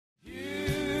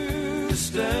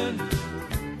Houston.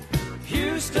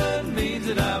 Houston means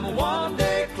that I'm one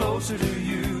day closer to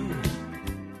you.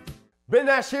 Ben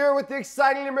Nash here with the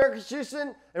exciting America's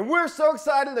Houston, and we're so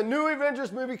excited the new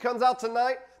Avengers movie comes out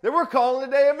tonight that we're calling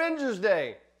today Avengers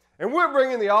Day. And we're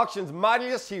bringing the auction's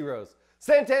mightiest heroes.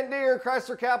 Santander and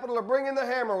Chrysler Capital are bringing the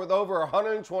hammer with over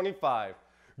 125.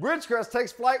 Bridgecrest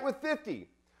takes flight with 50.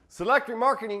 Select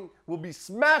Remarketing will be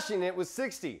smashing it with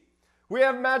 60. We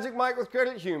have Magic Mike with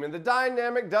Credit Human, the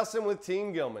dynamic Dustin with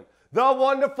Team Gilman, the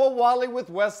wonderful Wally with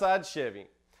Westside Chevy.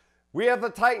 We have the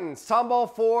Titans,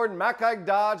 Tomball Ford, Mackay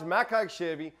Dodge, Mackay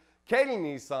Chevy, Katie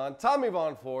Nissan, Tommy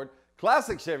Vaughn Ford,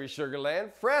 Classic Chevy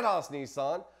Sugarland, Fred Haas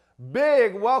Nissan,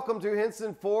 big welcome to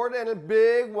Henson Ford, and a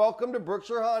big welcome to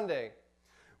Brookshire Hyundai.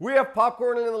 We have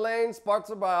Popcorn in the Lane,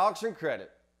 sponsored by Auction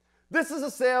Credit. This is a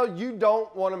sale you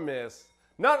don't want to miss.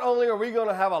 Not only are we going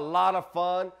to have a lot of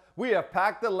fun, we have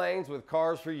packed the lanes with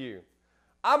cars for you.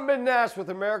 I'm Ben Nash with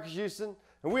America's Houston,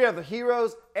 and we have the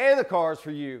heroes and the cars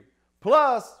for you.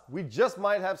 Plus, we just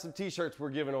might have some t-shirts we're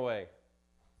giving away.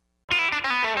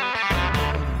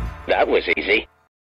 That was easy.